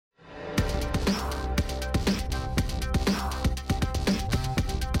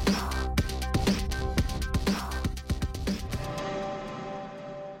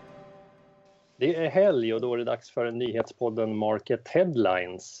Det är helg och då är det dags för nyhetspodden Market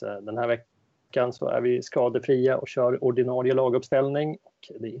Headlines. Den här veckan så är vi skadefria och kör ordinarie laguppställning.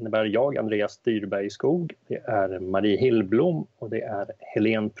 Och det innebär jag, Andreas Dyrberg Skog, det är Marie Hillblom och det är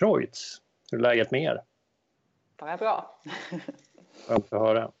Helene Preutz. Hur är läget med er? Bara bra. Skönt att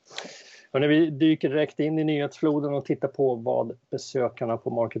höra. Och när vi dyker direkt in i nyhetsfloden och tittar på vad besökarna på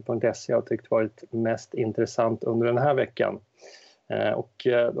market.se har tyckt varit mest intressant under den här veckan. Och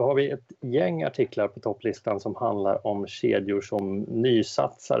då har vi ett gäng artiklar på topplistan som handlar om kedjor som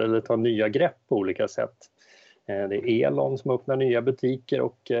nysatsar eller tar nya grepp på olika sätt. Det är Elon som öppnar nya butiker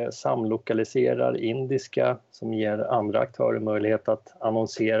och samlokaliserar indiska som ger andra aktörer möjlighet att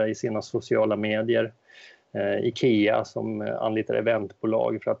annonsera i sina sociala medier. IKEA som anlitar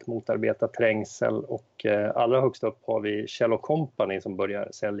eventbolag för att motarbeta trängsel och allra högst upp har vi Kjell & Company som börjar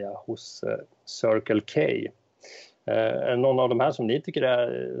sälja hos Circle K. Är det någon av de här som ni tycker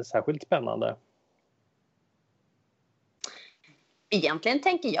är särskilt spännande? Egentligen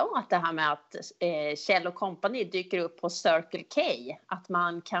tänker jag att det här med att Kjell & Company dyker upp på Circle K, att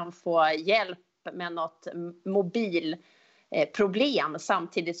man kan få hjälp med något mobilproblem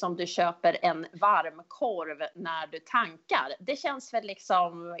samtidigt som du köper en varmkorv när du tankar. Det känns väl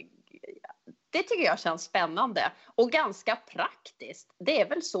liksom, det tycker jag känns spännande och ganska praktiskt. Det är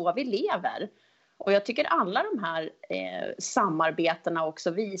väl så vi lever. Och jag tycker alla de här samarbetena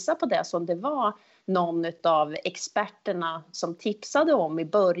också visar på det som det var någon av experterna som tipsade om i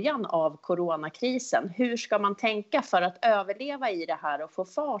början av coronakrisen. Hur ska man tänka för att överleva i det här och få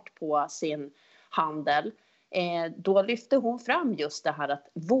fart på sin handel? Då lyfte hon fram just det här att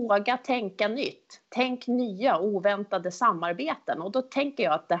våga tänka nytt. Tänk nya oväntade samarbeten. Och då tänker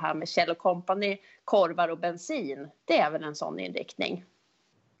jag att det här med Kjell & Company, korvar och bensin, det är väl en sån inriktning.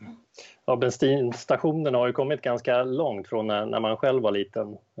 Ja, bensinstationerna har ju kommit ganska långt från när man själv var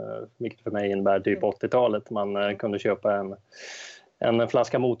liten, vilket för mig innebär typ 80-talet. Man kunde köpa en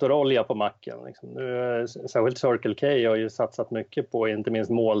flaska motorolja på macken. Liksom. Nu, särskilt Circle K har ju satsat mycket på inte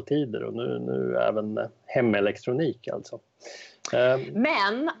minst måltider och nu även hemelektronik alltså.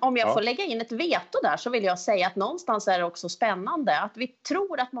 Men om jag får lägga in ett veto där så vill jag säga att någonstans är det också spännande att vi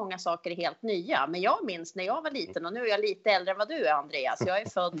tror att många saker är helt nya. Men jag minns när jag var liten och nu är jag lite äldre än vad du är, Andreas. Jag är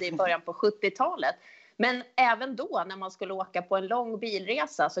född i början på 70-talet. Men även då när man skulle åka på en lång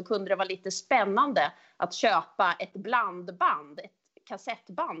bilresa så kunde det vara lite spännande att köpa ett blandband, ett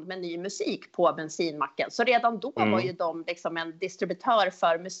kassettband med ny musik på bensinmacken. Så redan då var ju de liksom en distributör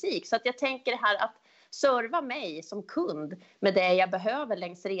för musik. Så att jag tänker här att serva mig som kund med det jag behöver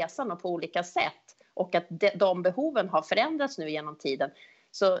längs resan och på olika sätt. Och att de behoven har förändrats nu genom tiden.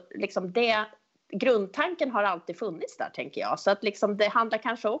 Så liksom grundtanken har alltid funnits där, tänker jag. Så att liksom det handlar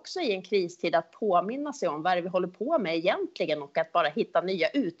kanske också i en kristid att påminna sig om vad det vi håller på med egentligen och att bara hitta nya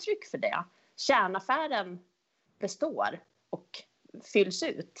uttryck för det. Kärnaffären består och fylls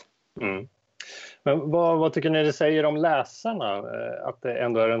ut. Mm. Men vad tycker ni det säger om läsarna? Att det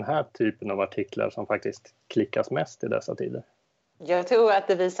ändå är den här typen av artiklar som faktiskt klickas mest i dessa tider? Jag tror att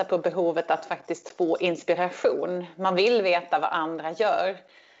det visar på behovet att faktiskt få inspiration. Man vill veta vad andra gör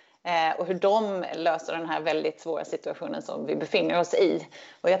och hur de löser den här väldigt svåra situationen som vi befinner oss i.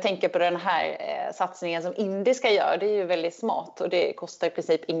 Och jag tänker på den här satsningen som Indiska gör. Det är ju väldigt smart och det kostar i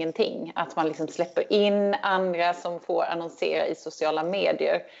princip ingenting. Att man liksom släpper in andra som får annonsera i sociala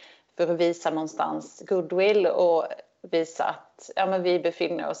medier för att visa någonstans goodwill och visa att men vi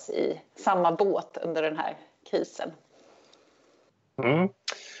befinner oss i samma båt under den här krisen.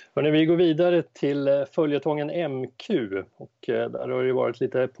 Och när vi går vidare till följetongen MQ och där har det varit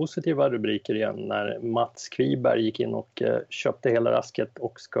lite positiva rubriker igen när Mats Kviberg gick in och köpte hela rasket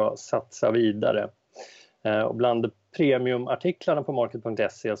och ska satsa vidare. Och bland premiumartiklarna på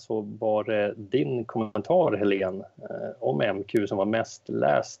market.se så var det din kommentar, Helene, om MQ som var mest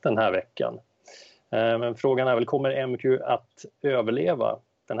läst den här veckan. Men frågan är väl, kommer MQ att överleva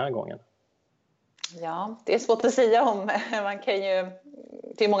den här gången? Ja, det är svårt att säga om. Man kan ju,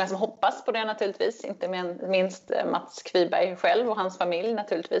 det är många som hoppas på det naturligtvis. Inte minst Mats Kviberg själv och hans familj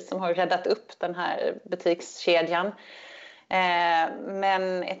naturligtvis som har räddat upp den här butikskedjan.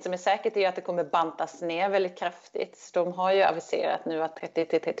 Men ett som är säkert är att det kommer bantas ner väldigt kraftigt. De har ju aviserat nu att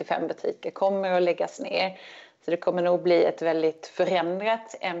 30-35 butiker kommer att läggas ner. Så det kommer nog bli ett väldigt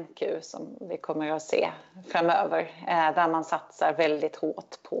förändrat MQ som vi kommer att se framöver. Där man satsar väldigt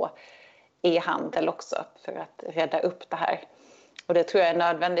hårt på e-handel också för att rädda upp det här. Och det tror jag är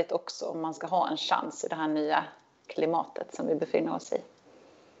nödvändigt också om man ska ha en chans i det här nya klimatet som vi befinner oss i.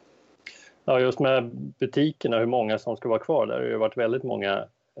 Ja, just med butikerna, hur många som ska vara kvar där. Det har ju varit väldigt många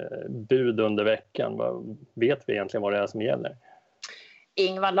bud under veckan. Vet vi egentligen vad det är som gäller?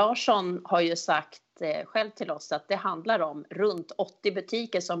 Ingvar Larsson har ju sagt själv till oss att det handlar om runt 80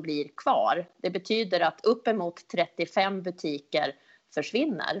 butiker som blir kvar. Det betyder att uppemot 35 butiker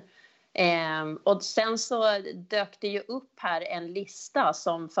försvinner. Och sen så dök det ju upp här en lista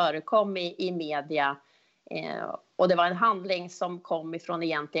som förekom i media. Och det var en handling som kom ifrån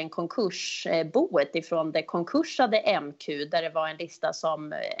egentligen konkursboet, ifrån det konkursade MQ, där det var en lista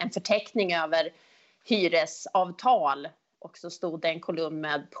som en förteckning över hyresavtal, och så stod det en kolumn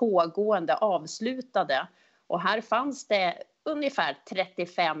med pågående, avslutade, och här fanns det ungefär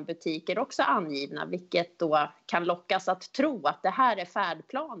 35 butiker också angivna, vilket då kan lockas att tro att det här är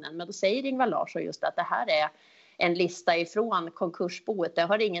färdplanen. Men då säger Ingvar Larsson just att det här är en lista ifrån konkursboet. Det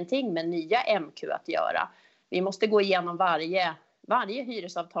har ingenting med nya MQ att göra. Vi måste gå igenom varje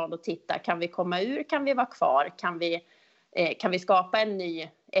hyresavtal och titta, kan vi komma ur, kan vi vara kvar, kan vi skapa en ny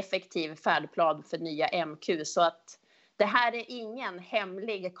effektiv färdplan för nya MQ. Så att det här är ingen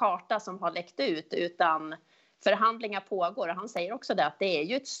hemlig karta som har läckt ut, utan förhandlingar pågår. Och han säger också det, att det är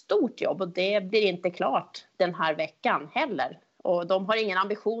ju ett stort jobb och det blir inte klart den här veckan heller. Och de har ingen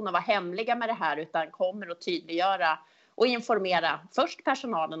ambition att vara hemliga med det här, utan kommer att tydliggöra och informera först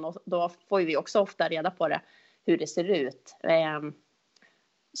personalen, och då får vi också ofta reda på det, hur det ser ut.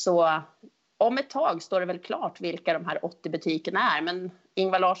 Så om ett tag står det väl klart vilka de här 80 butikerna är. Men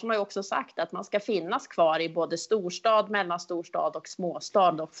Ingvar Larsson har ju också sagt att man ska finnas kvar i både storstad, mellanstorstad och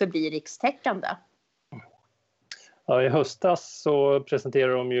småstad och förbli rikstäckande. Ja, i höstas så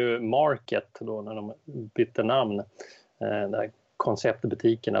presenterade de ju Market då, när de bytte namn. De här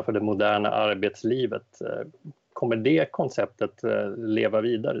konceptbutikerna för det moderna arbetslivet. Kommer det konceptet leva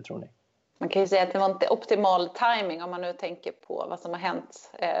vidare, tror ni? Man kan ju säga att det var inte optimal timing om man nu tänker på vad som har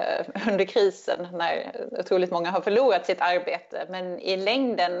hänt under krisen, när otroligt många har förlorat sitt arbete. Men i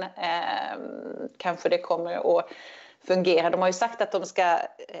längden kanske det kommer att fungera. De har ju sagt att de ska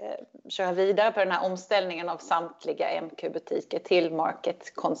köra vidare på den här omställningen av samtliga MQ-butiker till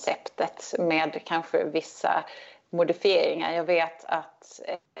Market-konceptet med kanske vissa modifieringar. Jag vet att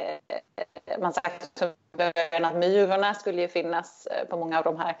man sagt att Myrorna skulle ju finnas på många av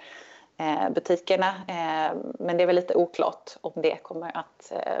de här butikerna, men det är väl lite oklart om det kommer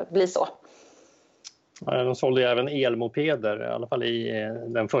att bli så. De sålde ju även elmopeder, i alla fall i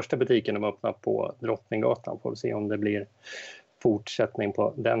den första butiken de öppnade på Drottninggatan. Får se om det blir fortsättning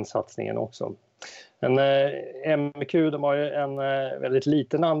på den satsningen också. Men MQ, de har ju en väldigt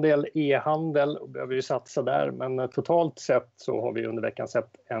liten andel e-handel och behöver ju satsa där, men totalt sett så har vi under veckan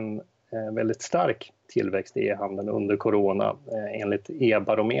sett en väldigt stark tillväxt i e-handeln under corona. Enligt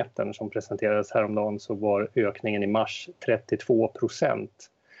e-barometern som presenterades häromdagen så var ökningen i mars 32%.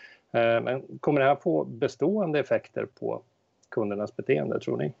 Men kommer det här få bestående effekter på kundernas beteende,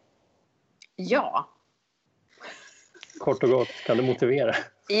 tror ni? Ja. Kort och gott, kan du motivera?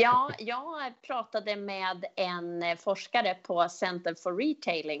 Ja, jag pratade med en forskare på Center for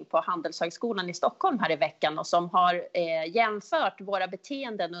Retailing på Handelshögskolan i Stockholm här i veckan, och som har jämfört våra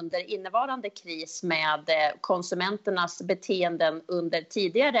beteenden under innevarande kris med konsumenternas beteenden under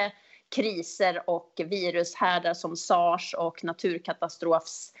tidigare kriser och virushärdar som SARS och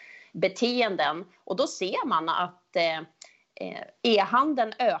naturkatastrofsbeteenden. Och då ser man att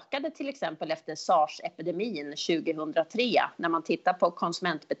e-handeln ökade till exempel efter SARS-epidemin 2003 när man tittar på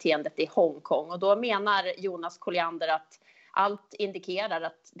konsumentbeteendet i Hongkong. Och då menar Jonas Colliander att allt indikerar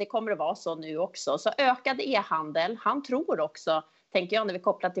att det kommer att vara så nu också. Så ökad e-handel, han tror också, tänker jag när vi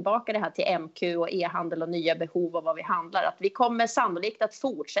kopplar tillbaka det här till MQ och e-handel och nya behov och vad vi handlar, att vi kommer sannolikt att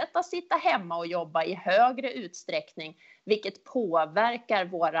fortsätta sitta hemma och jobba i högre utsträckning, vilket påverkar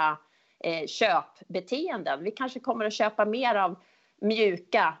våra köpbeteenden. Vi kanske kommer att köpa mer av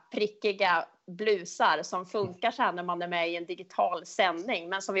mjuka, prickiga blusar som funkar så här när man är med i en digital sändning,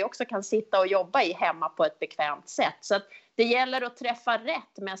 men som vi också kan sitta och jobba i hemma på ett bekvämt sätt. Så att det gäller att träffa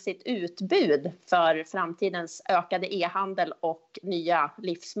rätt med sitt utbud för framtidens ökade e-handel och nya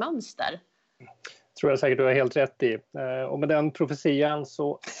livsmönster. Tror jag säkert du har helt rätt i. Och med den profetian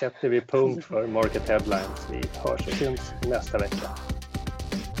så sätter vi punkt för Market Headlines. Vi hörs och syns nästa vecka.